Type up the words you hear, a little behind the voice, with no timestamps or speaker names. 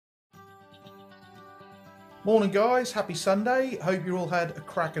Morning guys, happy Sunday. Hope you all had a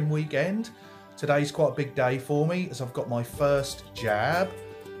cracking weekend. Today's quite a big day for me as I've got my first jab.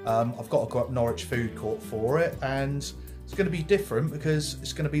 I've got to go up Norwich food court for it, and it's going to be different because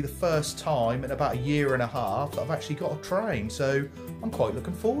it's going to be the first time in about a year and a half that I've actually got a train, so I'm quite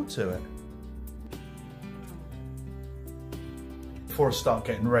looking forward to it. Before I start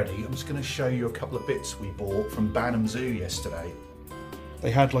getting ready, I'm just going to show you a couple of bits we bought from Banham Zoo yesterday. They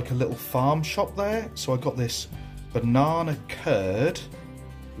had like a little farm shop there, so I got this banana curd,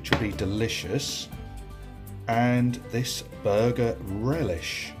 which will be delicious, and this burger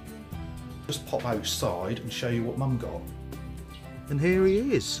relish. Just pop outside and show you what Mum got. And here he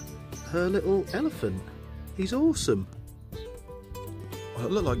is, her little elephant. He's awesome. Well,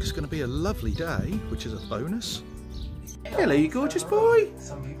 it looks like it's going to be a lovely day, which is a bonus. Hello, you gorgeous boy.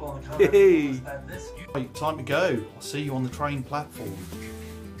 Some people in the Hey. comments Right, time to go. I'll see you on the train platform.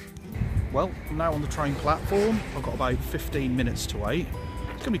 Well, I'm now on the train platform. I've got about 15 minutes to wait.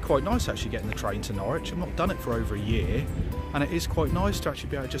 It's going to be quite nice actually getting the train to Norwich. I've not done it for over a year, and it is quite nice to actually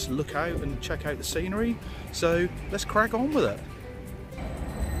be able to just look out and check out the scenery. So let's crack on with it.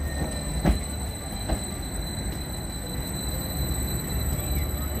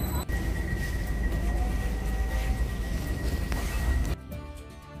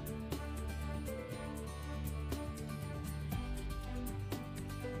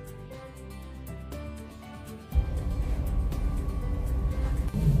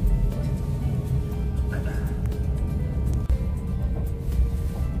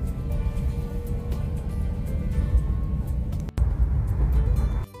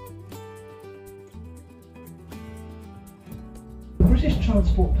 British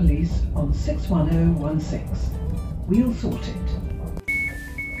Transport Police on 61016. We'll sort it.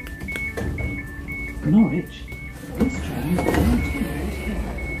 Norwich. This train is going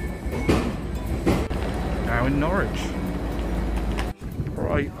to Now in Norwich.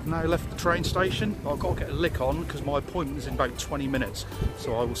 Right, I've now left the train station. I've got to get a lick on because my appointment is in about 20 minutes.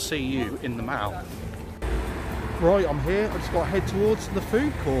 So I will see you in the mall. Right, I'm here. I've just got to head towards the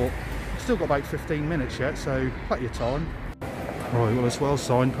food court. Still got about 15 minutes yet, so plenty of time. Right, well, it's well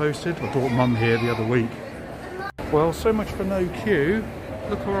signposted. I brought Mum here the other week. Well, so much for no queue.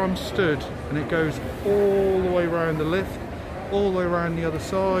 Look where I'm stood, and it goes all the way around the lift, all the way around the other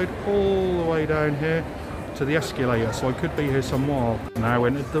side, all the way down here to the escalator, so I could be here some while. Now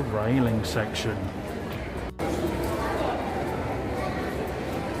entered the railing section.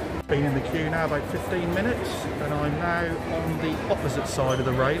 Been in the queue now about 15 minutes, and I'm now on the opposite side of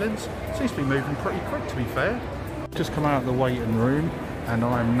the railings. Seems to be moving pretty quick, to be fair. Just come out of the waiting room, and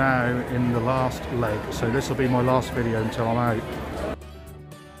I'm now in the last leg, so this will be my last video until I'm out.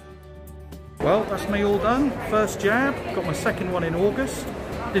 Well, that's me all done. First jab, got my second one in August.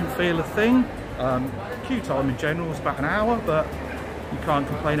 Didn't feel a thing. Queue time in general was about an hour, but you can't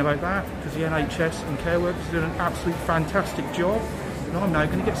complain about that because the NHS and care workers are doing an absolute fantastic job, and I'm now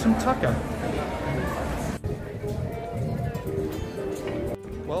going to get some tucker.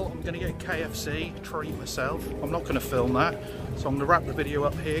 Well, I'm going to get KFC, treat myself. I'm not going to film that, so I'm going to wrap the video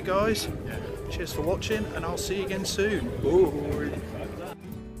up here, guys. Cheers for watching, and I'll see you again soon. Bye.